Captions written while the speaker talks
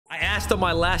asked on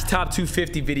my last top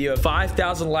 250 video,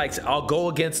 5,000 likes, I'll go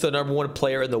against the #1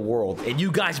 player in the world. And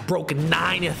you guys broke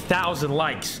 9,000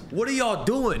 likes. What are y'all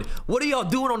doing? What are y'all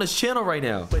doing on this channel right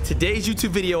now? But today's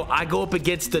YouTube video, I go up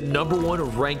against the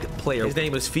 #1 ranked player. His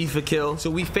name is FifaKill. So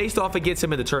we faced off against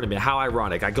him in the tournament. How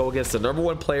ironic. I go against the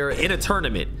 #1 player in a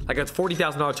tournament, like a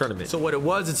 $40,000 tournament. So what it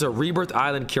was, it's a Rebirth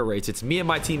Island kill race. It's me and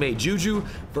my teammate Juju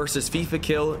versus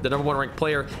FifaKill, the #1 ranked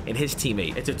player, and his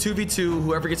teammate. It's a 2v2.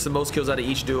 Whoever gets the most kills out of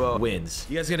each duo wins.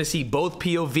 You guys are gonna see both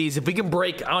POVs. If we can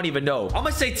break, I don't even know. I'm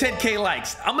gonna say 10K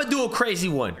likes. I'm gonna do a crazy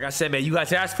one. Like I said, man, you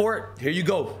guys asked for it. Here you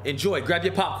go. Enjoy. Grab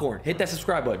your popcorn. Hit that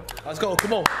subscribe button. Let's go.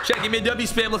 Come on. Check. Give me a W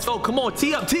spam. Let's go. Come on.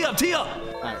 Tee up. Tee up. Tee up.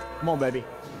 All right. Come on, baby.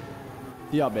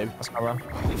 Tee up, baby. Let's go, bro.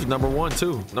 He's #1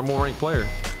 too. #1 ranked player.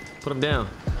 Put him down.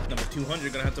 Number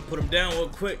 200, gonna have to put him down real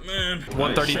quick, man.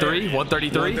 133.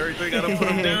 133. 133, gotta put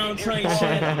him down. Trying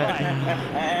shit.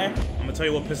 I'm gonna tell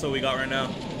you what pistol we got right now.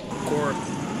 Core.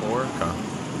 Okay.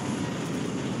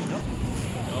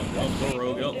 Go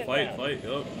rogue. Yup, fight.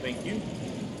 Yup, thank you.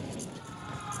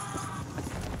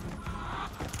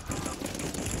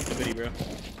 Good video, bro.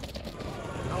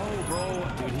 No, bro.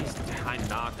 Dude, I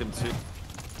knocked him too.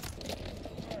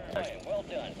 Well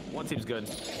done. One team's good.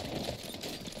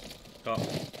 Top.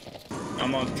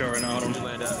 I'm on control right now. Hold on.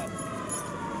 Land up.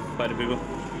 Fight the people.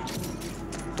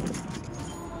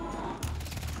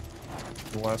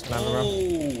 Last time around.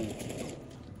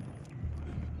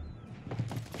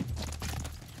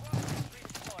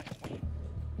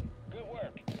 Good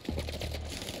work.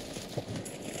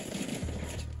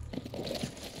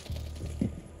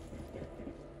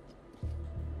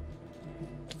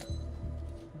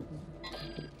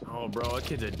 Oh, bro, that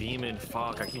kid's a demon.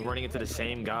 Fuck, I keep running into the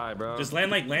same guy, bro. Just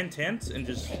land tense and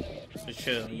just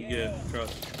chill. You good?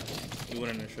 Trust. You win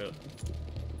in the shit.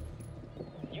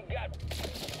 You got.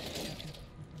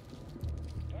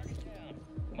 Target down.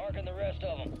 Marking the rest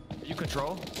of them. You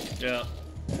control? Yeah.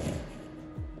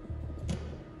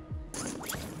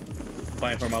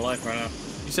 Fighting for my life right now.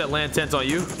 You said land tents on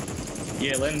you?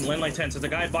 Yeah, land like tense. There's a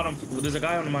guy bottom. There's a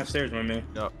guy on my stairs, my man.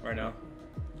 Yep. Right now.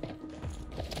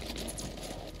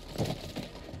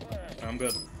 I'm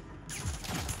good.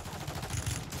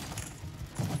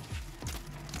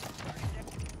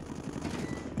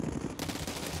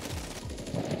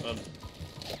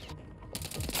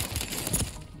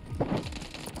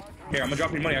 Here, I'm gonna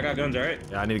drop you money. I got guns, alright?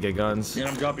 Yeah, I need to get guns. And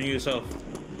I'm dropping you yourself.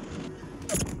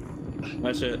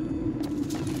 That's it.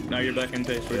 Now you're back in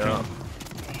pace. Yeah.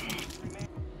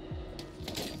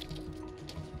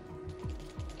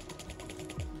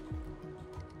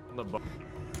 On the bar.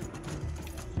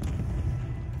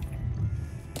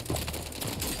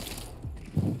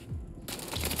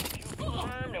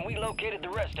 Confirmed, and we located the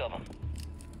rest of them.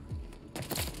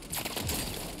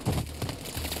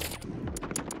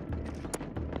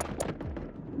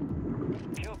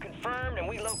 Kill confirmed, and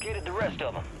we located the rest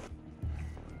of them.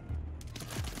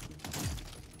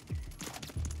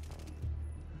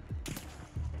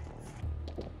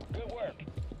 Good work.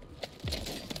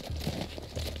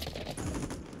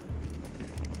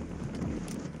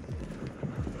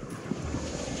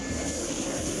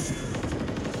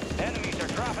 Enemies are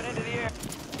dropping into the air.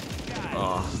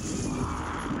 Oh.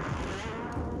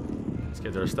 These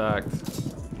kids are stacked.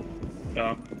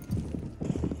 Yeah.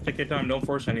 Take your time. Don't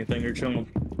force anything. You're chilling.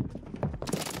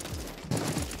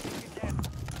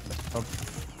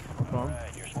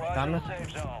 Alright, your squad in the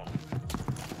safe zone.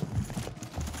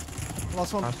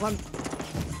 Last one. One.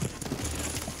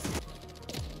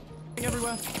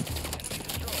 Everywhere.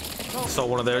 Saw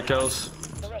one of their kills.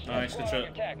 The rest of Nice, the good squad on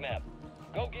shot. your attack map.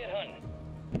 Go get hunting.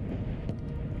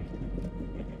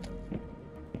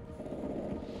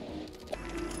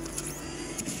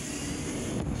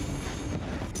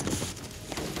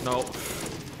 Nope.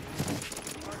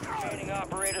 Remaining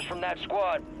operators from that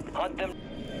squad. Hunt them.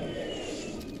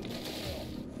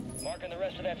 Marking the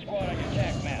rest of that squad on your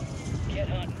attack map. Get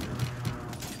hunting.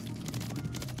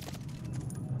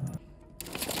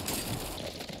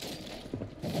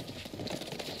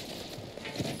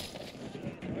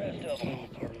 The rest of them.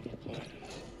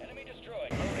 Enemy destroyed.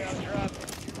 Loadout drop.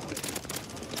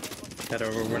 Head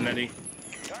over, Renetti.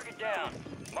 Target down.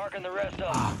 Marking the rest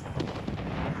of them.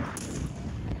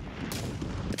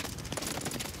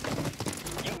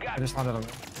 You got I just landed on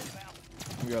it.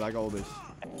 I'm good. I got all this.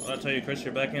 I'll tell you, Chris,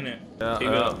 you're back in it. Yeah, Keep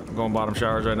it up. I'm going bottom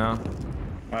showers right now.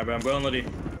 Alright, bro, I'm going, Liddy.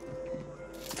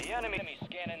 the enemy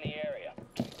scanning the area.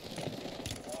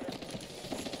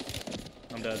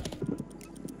 I'm dead.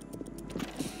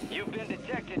 You've been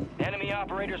detected. Enemy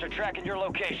operators are tracking your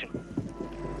location.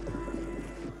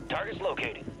 Target's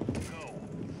located. Go.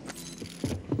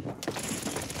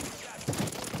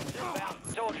 Inbound.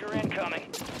 Soldier in.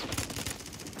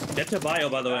 Get to bio,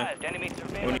 by the way.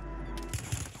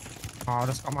 Oh, I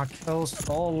just got my kill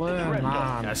stolen, man.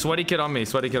 Yeah, sweaty kid on me.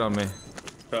 Sweaty kid on me.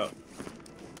 Oh.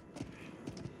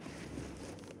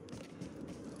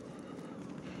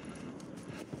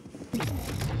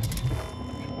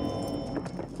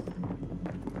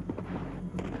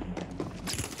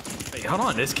 Hey, hold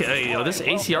on. This kid, hey, yo, this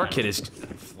ACR kid is.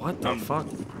 What the fuck?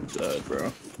 Dead,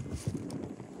 bro.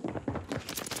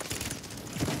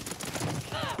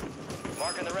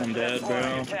 I'm dead,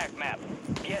 bro.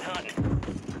 Get hunting.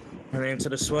 Running into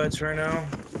the sweats right now.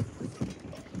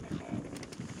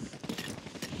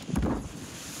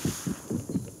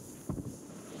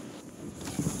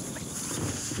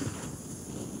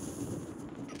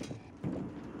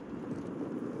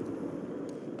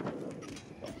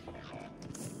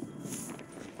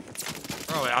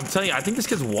 Bro, I'm telling you, I think this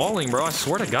kid's walling, bro. I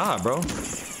swear to God, bro.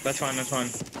 That's fine, that's fine.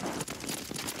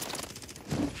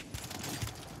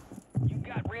 You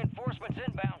got reinforcements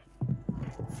inbound.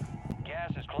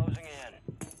 Gas is closing in.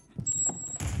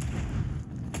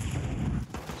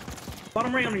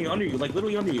 Bottom right under you, like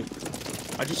literally under you.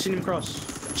 I just seen him cross.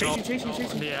 Chase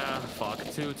you. Yeah, fuck.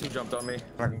 Two jumped on me.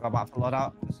 I can go back for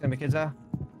loadout. There's gonna be kids there.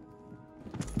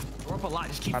 We're up a lot.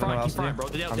 Just keep I don't know frying, what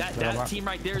else to bro. do. That team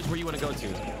right there is where you want to go to.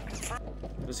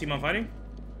 Does he mind fighting?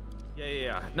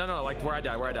 Yeah. No, like where I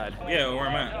died. Yeah, where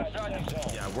I'm at.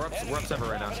 Yeah, we're up 7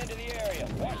 right now.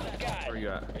 Where are you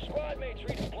at? Your squad mates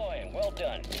redeploying. Well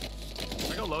done.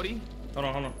 Can I go Lodi? Hold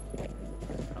on.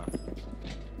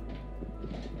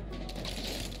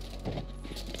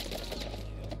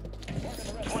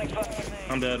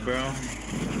 I'm dead, bro.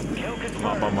 Kill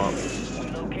confirmed. I'm up. We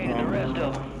located the rest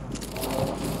of them.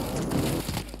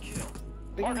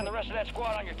 Marking the rest of that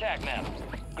squad on your tac map.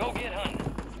 Go get hunting.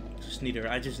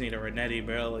 I just need a Renetti,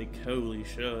 bro. Like, holy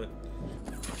shit.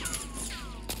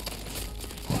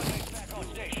 Squad mates back on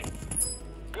station.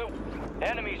 Good.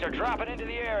 Enemies are dropping into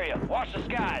the area. Watch the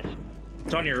skies.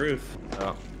 It's on your roof.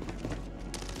 Oh.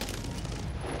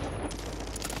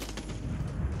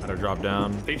 Gotta drop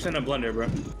down. They've sent a blender, bro.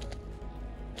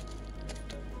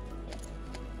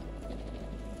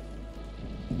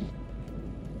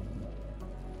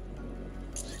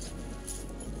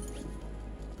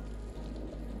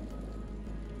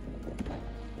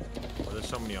 Oh, there's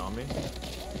so many on me.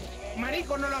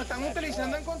 Marico, no lo están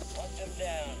utilizando en contra. Hunt them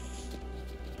down.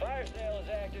 Fire sale is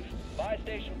active. Buy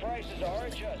station prices are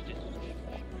adjusted.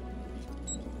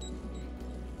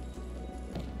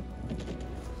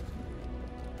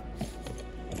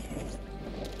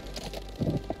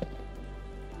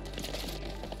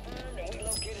 And we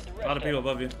located the rest A lot of people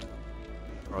above you.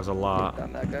 There was a lot.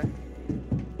 Done that guy.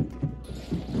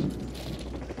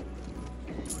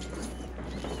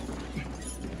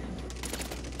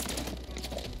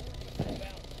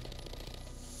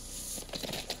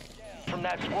 from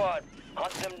that squad.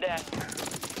 Hunt them down.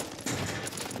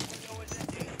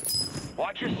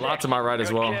 Watch your six. Lots to my right as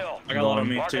Good well. kill. I got a lot on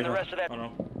me Marking too. the rest of that. Oh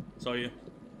no. Saw you.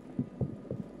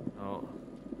 Oh.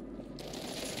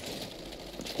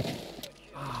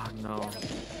 Ah, no. Squad on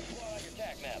your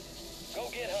tac map. Go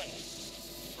get hunting.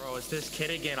 Bro, it's this kid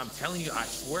again. I'm telling you, I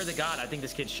swear to God, I think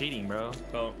this kid's cheating, bro.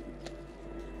 Oh.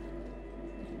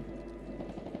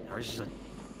 Or he's just like,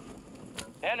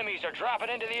 Enemies are dropping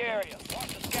into the area.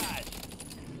 Watch the skies.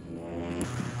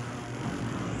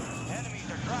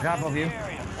 Enemies are dropping Drop into of the you.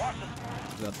 area. Watch the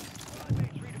Yep.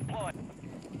 Mates redeploy.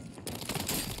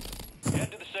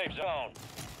 Head to the safe zone.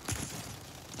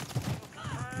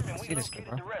 Confirmed, and we See this kid,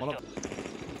 located bro. the rest of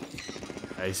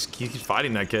them. hey, he keeps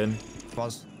fighting that kid.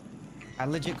 Was. I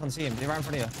legit couldn't see him. He ran in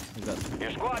front of you. He's dead.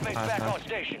 Your squad mate's Nice, back nice. on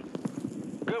station.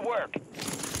 Good work.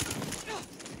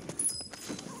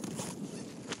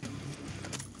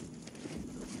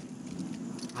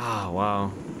 Ah,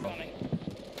 wow. Coming.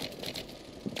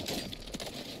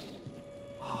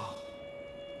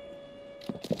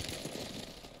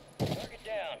 Target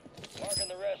down. Marking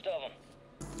the rest of them.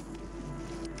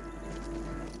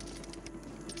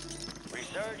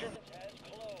 Resurgence has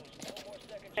closed. No more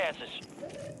second chances.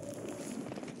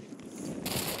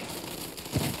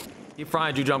 Keep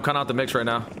frying, Juju. I'm cutting out the mix right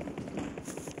now.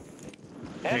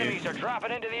 Enemies are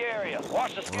dropping into the area.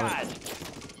 Watch the skies.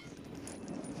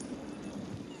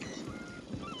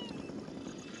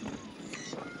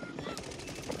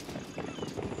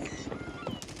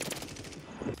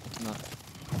 No.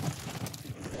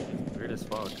 Weird as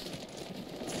fuck.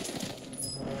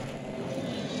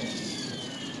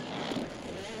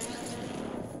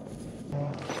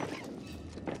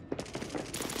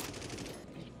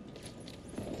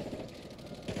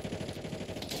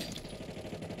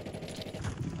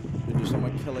 Juju,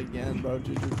 someone kill again, bro.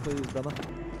 Juju, please, brother.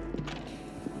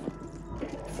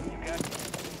 You got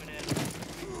moving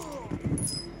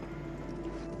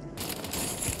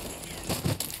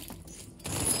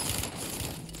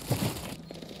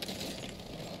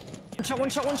One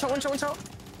shot. Res.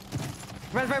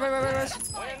 Win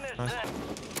this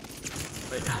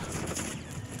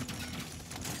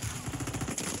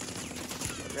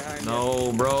then.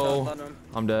 No, bro.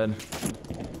 I'm dead.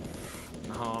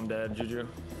 No, I'm dead, Juju.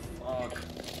 Fuck.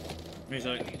 Give me a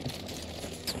sec.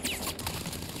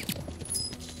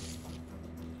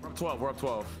 We're up 12. We're up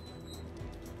 12.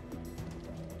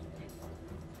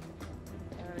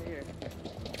 Out of here.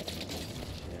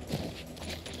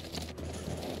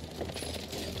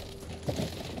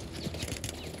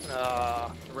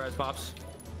 Res pops.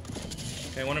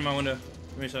 Okay, one in my window.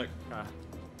 Give me a sec. Okay.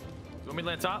 You want me to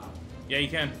land top? Yeah, you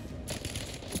can.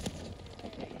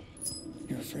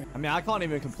 I mean, I can't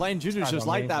even complain. Juju's just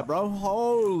like that, bro.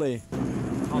 Holy. I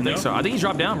don't think so. I think he's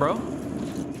dropped down, bro.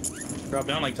 Drop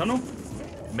down like tunnel?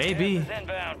 Maybe.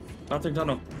 Inbound. Nothing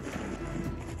tunnel.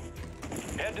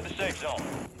 Head to the safe zone.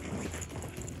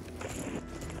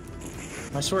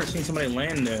 I swear I seen somebody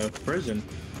land prison.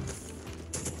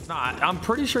 Nah, I'm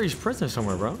pretty sure he's prison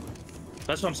somewhere, bro.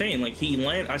 That's what I'm saying. Like he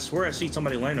land. I swear I see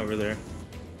somebody land over there.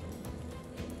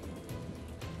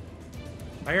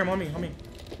 I hear him on me.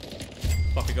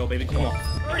 Fuck it, go, baby. Come on.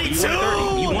 32!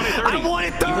 You wanted 30. I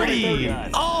wanted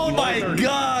 30! Oh my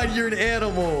god, you're an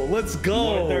animal. Let's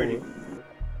go.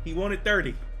 He wanted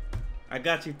 30. I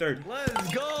got you 30.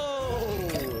 Let's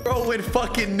go. Bro went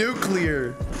fucking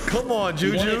nuclear. Come on,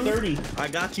 Juju. You wanted 30. I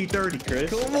got you 30, Chris.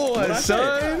 Come on,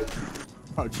 son.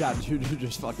 Bro, Chad, Juju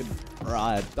just fucking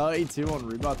right. 32 on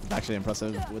Rebirth. It's actually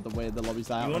impressive with the way the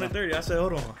lobby's out. You wanted 30. I said,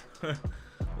 hold on.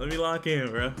 Let me lock in,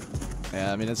 bro.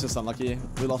 Yeah, I mean, it's just unlucky.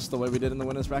 We lost the way we did in the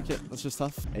winners bracket. That's just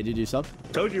tough. ADG sub.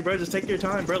 Told you, bro. Just take your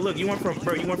time, bro. Look, you went from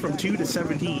 2 to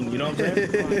 17. You know what I'm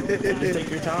saying? Just take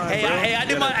your time.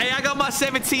 Hey, bro. I got my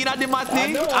 17. I did my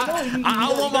thing. I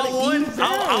want my one.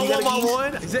 I want my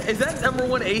one. Is that number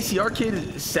 1 ACR kid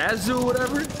Sazu or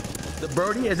whatever? The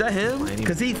Brody, is that him?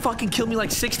 Because he fucking killed me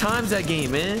like 6 times that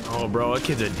game, man. Oh, bro, that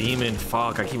kid's a demon.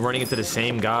 Fuck, I keep running into the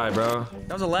same guy, bro.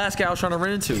 That was the last guy I was trying to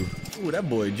run into. Ooh, that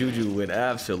boy Juju went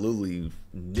absolutely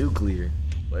nuclear.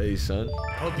 Hey, son.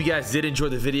 I hope you guys did enjoy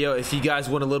the video. If you guys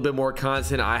want a little bit more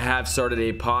content, I have started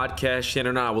a podcast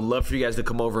channel now. I would love for you guys to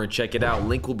come over and check it out.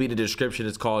 Link will be in the description.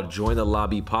 It's called Join the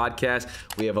Lobby Podcast.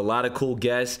 We have a lot of cool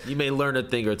guests. You may learn a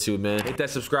thing or two, man. Hit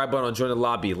that subscribe button on Join the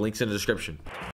Lobby. Links in the description.